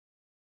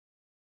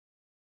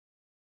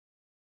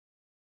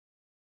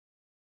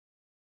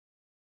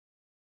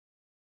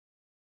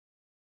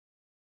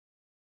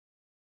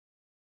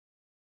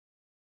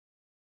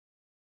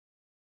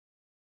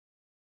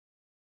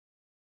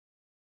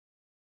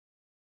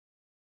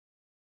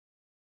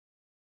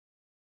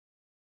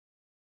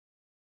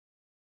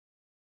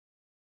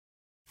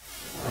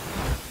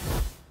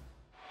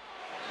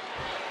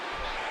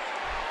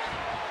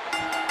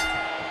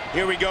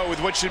Here we go with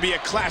what should be a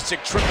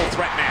classic triple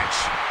threat match.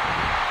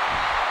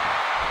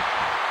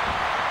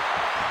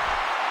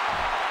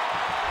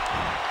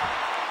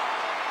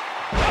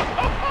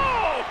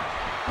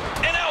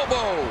 An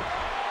elbow.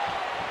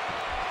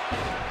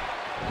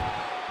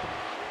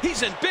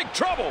 He's in big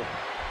trouble.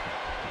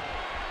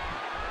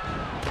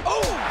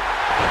 Oh!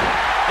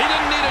 He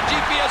didn't need a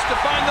GPS to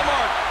find the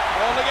mark.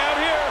 Falling out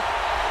here.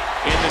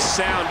 And the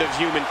sound of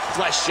human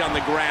flesh on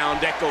the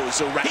ground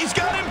echoes around. He's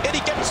got him, and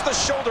he gets the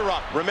shoulder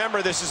up.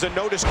 Remember, this is a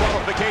no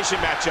disqualification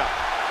matchup.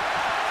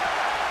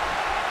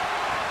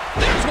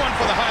 There's one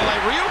for the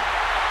highlight reel.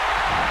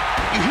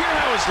 You hear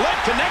how his leg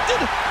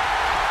connected?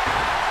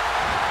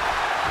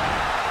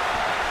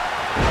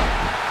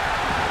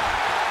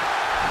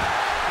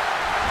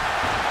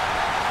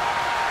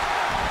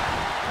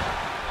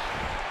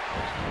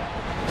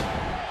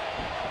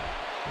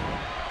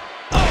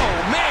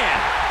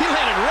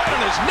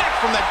 His neck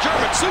from that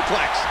German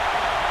suplex.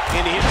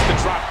 And he hits the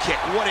drop kick.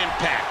 What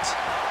impact.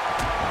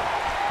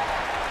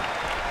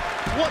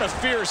 What a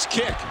fierce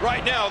kick.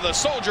 Right now, the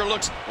soldier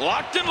looks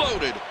locked and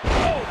loaded.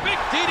 Oh, big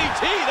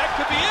DDT. That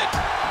could be it.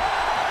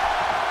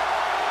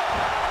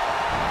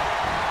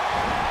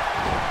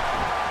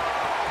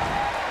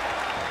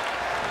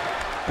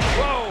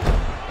 Whoa.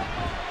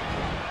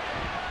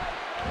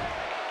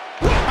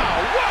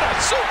 Wow, what a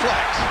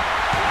suplex.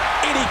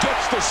 And he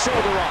gets the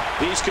shoulder up.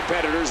 These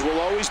competitors will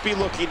always be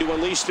looking to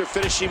unleash their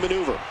finishing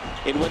maneuver.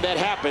 And when that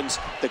happens,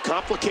 the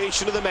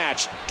complication of the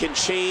match can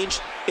change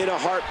in a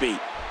heartbeat.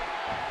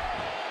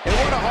 And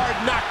what a hard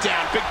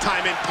knockdown, big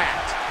time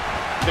impact.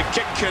 The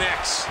kick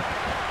connects.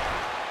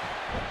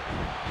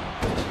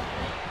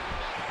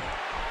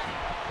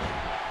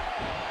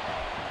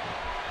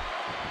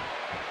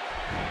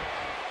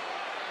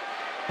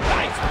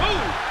 Nice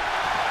move.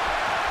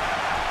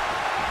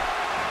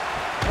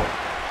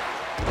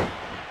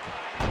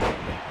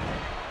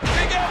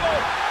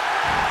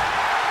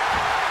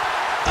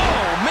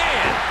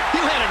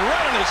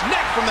 His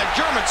neck from that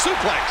German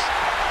suplex.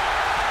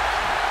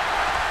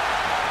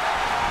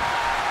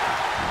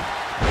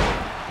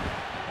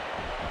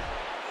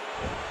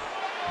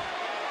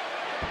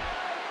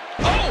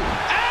 Oh,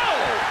 ow!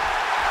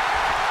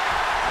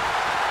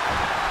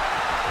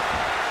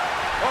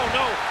 Oh,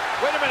 no.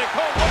 Wait a minute,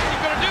 Cole. What's he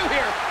going to do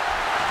here?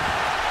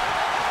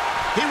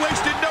 He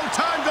wasted no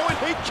time going.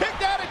 He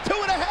kicked out at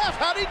 2.5.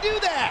 How'd he do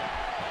that?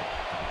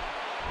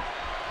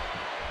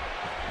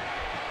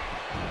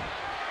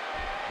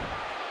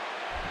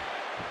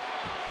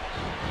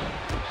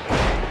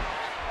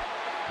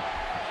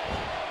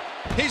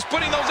 He's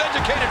putting those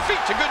educated feet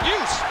to good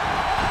use.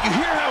 You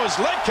hear how his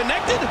leg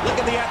connected? Look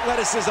at the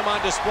athleticism on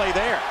display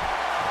there.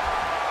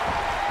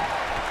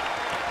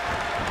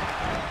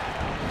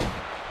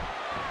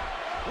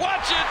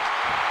 Watch it.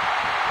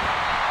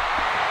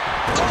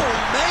 Oh,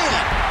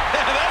 man.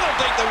 That'll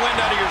take the wind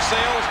out of your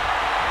sails.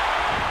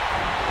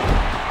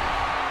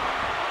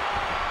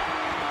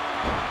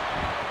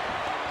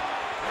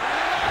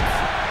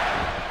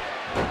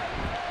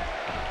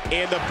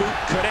 And the boot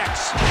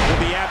connects with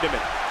the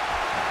abdomen.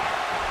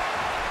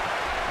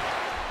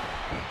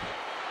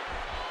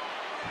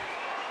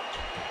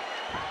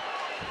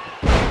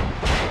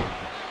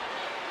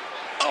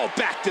 Oh,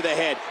 back to the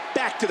head,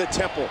 back to the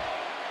temple.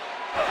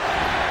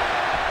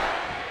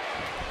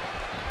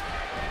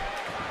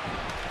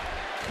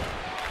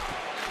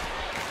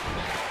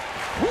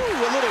 Woo,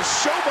 a little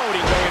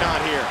showboating going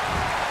on here.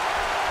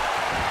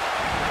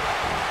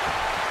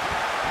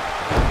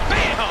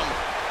 Bam!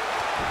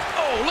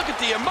 Oh, look at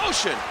the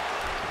emotion.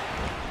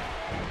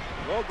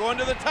 Oh, going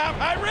to the top,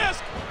 high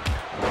risk.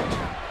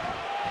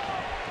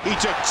 He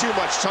took too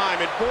much time,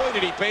 and boy,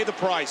 did he pay the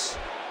price.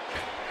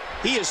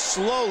 He is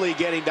slowly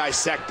getting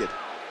dissected.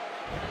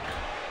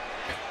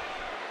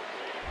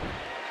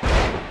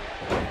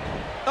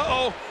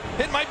 Uh-oh,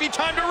 it might be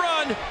time to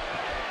run.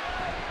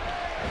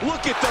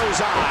 Look at those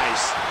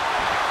eyes.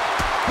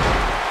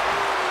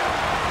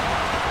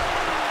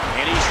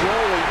 And he's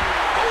rolling.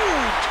 Oh,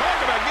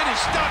 talk about getting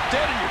stopped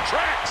dead in your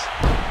tracks.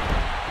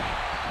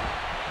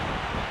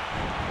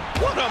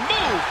 What a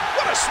move.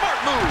 What a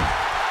smart move.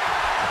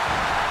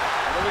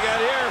 What do we got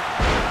here?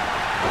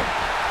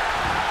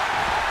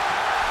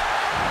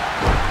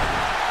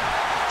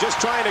 Just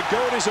trying to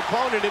goad his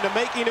opponent into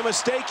making a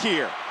mistake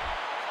here.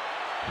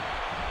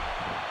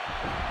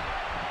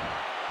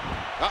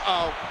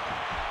 Uh-oh.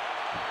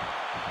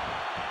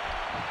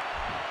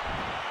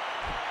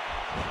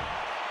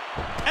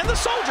 And the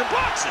soldier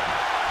blocks it.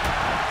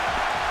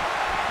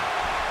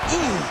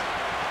 Ooh.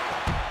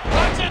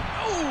 Blocks it.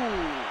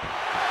 Ooh.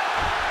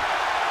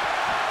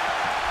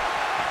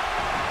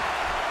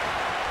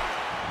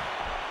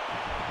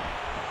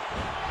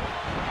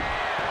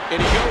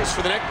 And he goes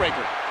for the neck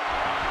breaker.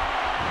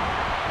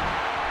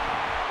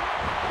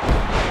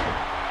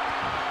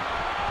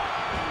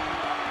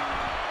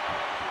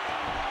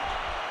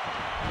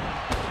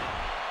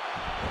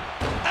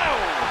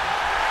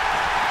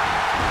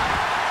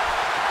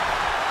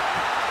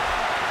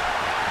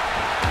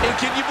 And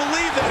can you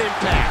believe that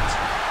impact?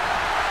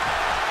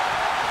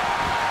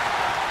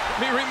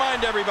 me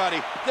remind everybody,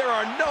 there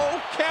are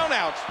no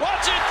countouts.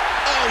 Watch it!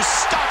 Oh, he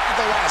stopped at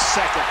the last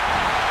second.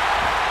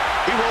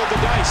 He rolled the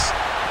dice.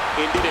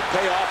 And did it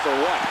pay off or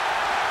what?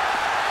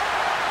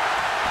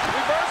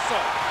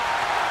 Reversal.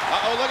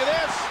 Uh-oh, look at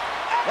this.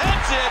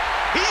 That's it.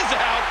 He's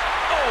out.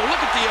 Oh, look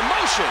at the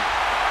emotion.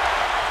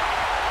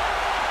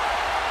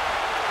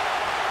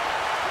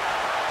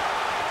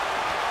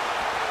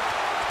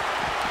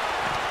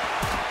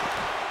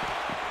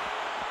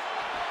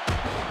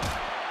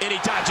 And he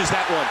dodges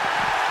that one.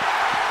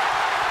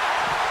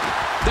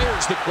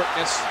 There's the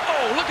quickness.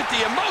 Oh, look at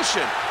the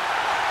emotion.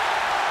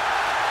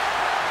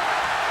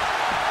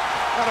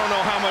 I don't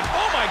know how much.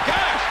 Oh, my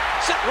gosh.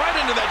 Set right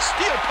into that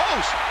steel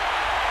post.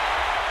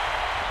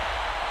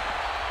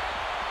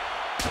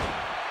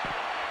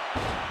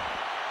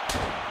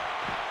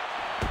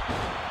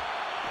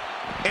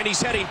 And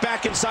he's heading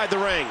back inside the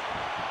ring.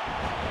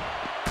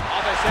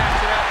 All this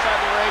action outside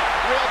the ring.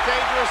 Real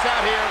dangerous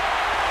out here.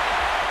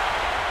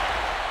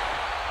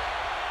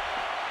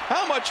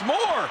 How much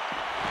more?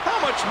 How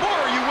much more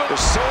are you willing? The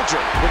Soldier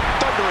with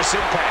thunderous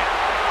impact.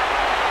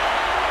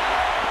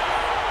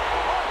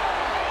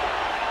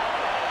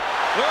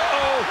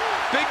 Uh-oh,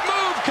 big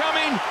move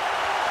coming.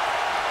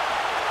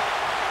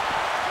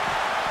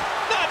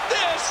 Not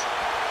this.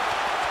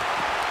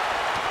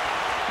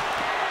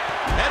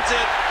 That's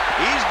it.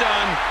 He's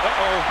done.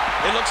 Uh-oh,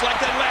 it looks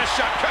like that last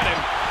shot cut him.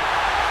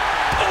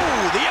 Oh,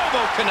 the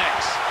elbow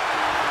connects.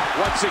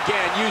 Once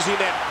again, using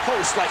that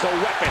post like a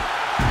weapon.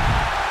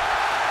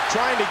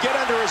 Trying to get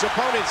under his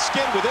opponent's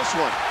skin with this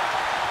one.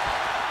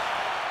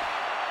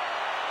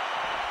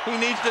 He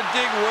needs to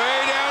dig way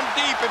down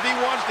deep if he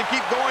wants to keep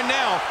going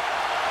now.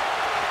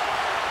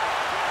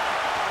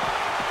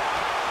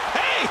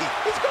 Hey,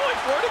 he's going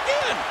for it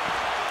again.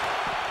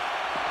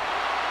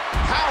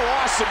 How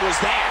awesome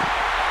was that?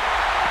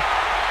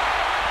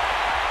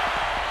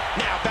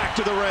 Now back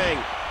to the ring.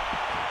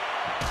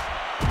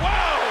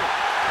 Wow.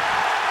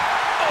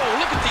 Oh,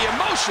 look at the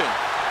emotion.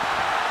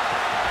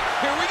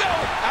 Here we go,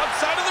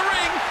 outside of the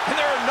ring, and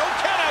there are no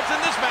countouts in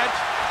this match.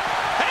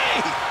 Hey,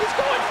 he's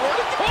going for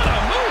it. What a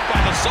move by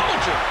the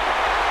Soldier.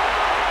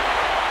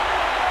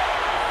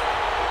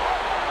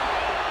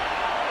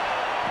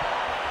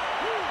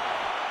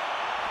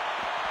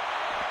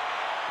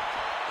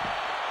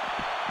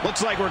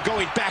 Looks like we're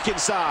going back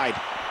inside.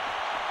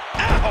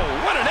 Ow,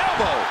 what an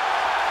elbow.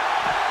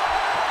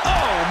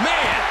 Oh,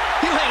 man,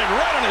 he landed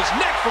right on his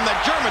neck from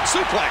that German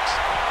suplex.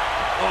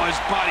 Oh, his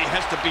body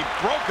has to be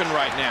broken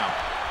right now.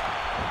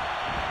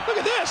 Look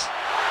at this.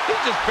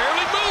 He's just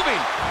barely moving.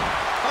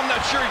 I'm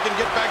not sure he can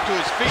get back to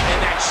his feet.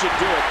 And that should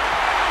do it.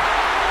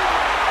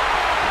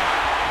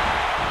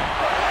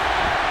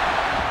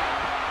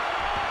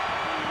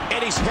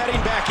 And he's heading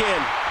back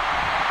in.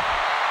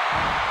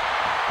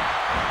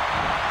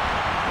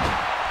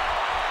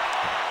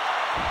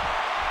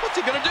 What's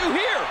he gonna do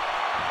here?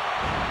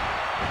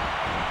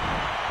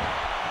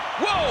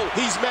 Whoa!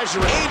 He's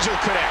measuring. Angel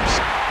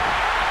connects.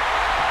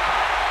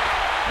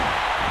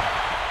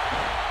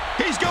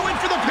 He's going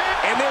for the pin.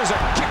 And there's a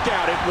kick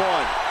out at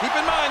one. Keep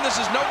in mind, this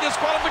is no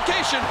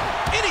disqualification.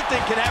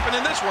 Anything can happen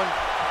in this one.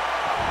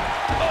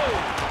 Oh,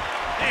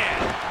 man.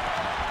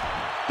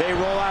 They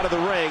roll out of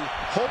the ring,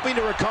 hoping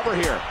to recover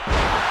here.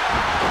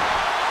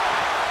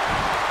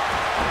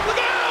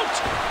 Look out!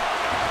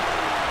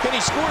 Can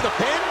he score the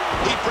pin?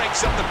 He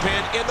breaks up the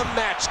pin, and the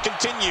match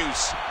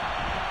continues.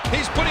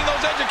 He's putting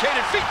those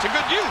educated feet to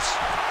good use.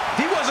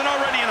 If he wasn't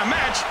already in a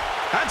match,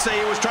 I'd say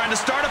he was trying to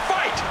start a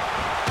fight.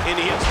 And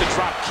he hits the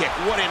drop kick.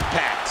 What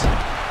impact.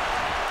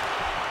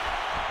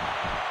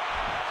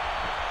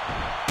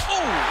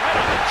 Oh, right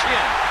on the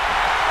chin.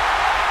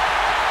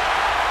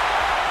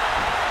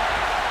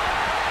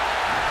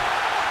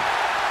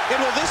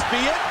 And will this be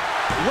it?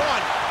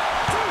 1,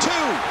 2.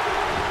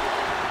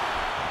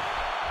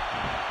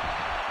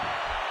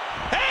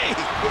 Hey,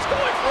 he's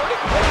going for it.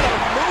 What a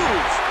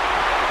move.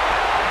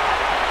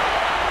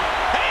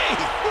 Hey,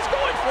 he's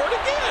going for it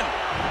again.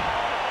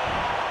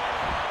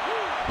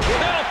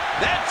 Well,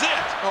 that's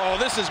it. Oh,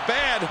 this is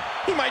bad.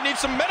 He might need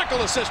some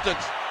medical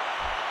assistance.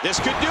 This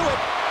could do it.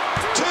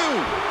 2,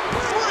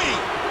 3.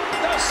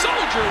 The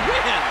Soldier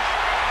wins.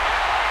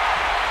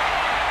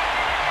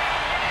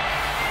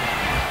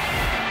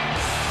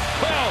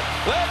 Well,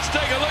 let's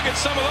take a look at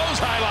some of those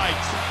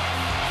highlights.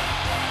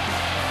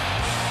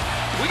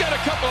 We got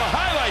a couple of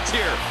highlights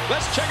here.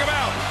 Let's check them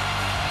out.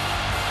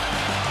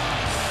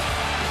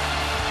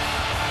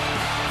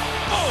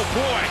 Oh,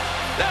 boy.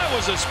 That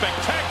was a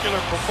spectacular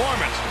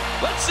performance.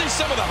 Let's see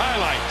some of the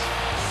highlights.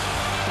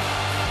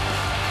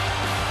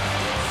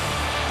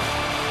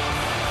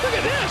 Look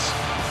at this.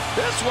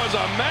 This was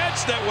a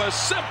match that was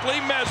simply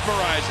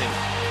mesmerizing.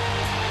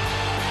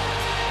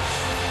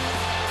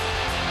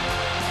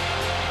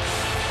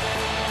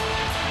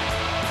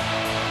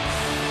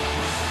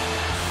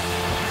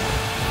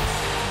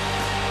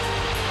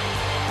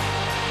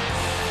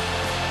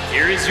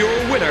 Here is your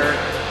winner,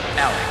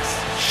 Alex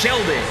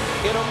Shelley.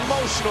 An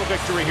emotional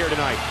victory here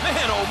tonight.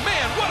 Man, oh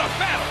man, what a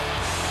battle.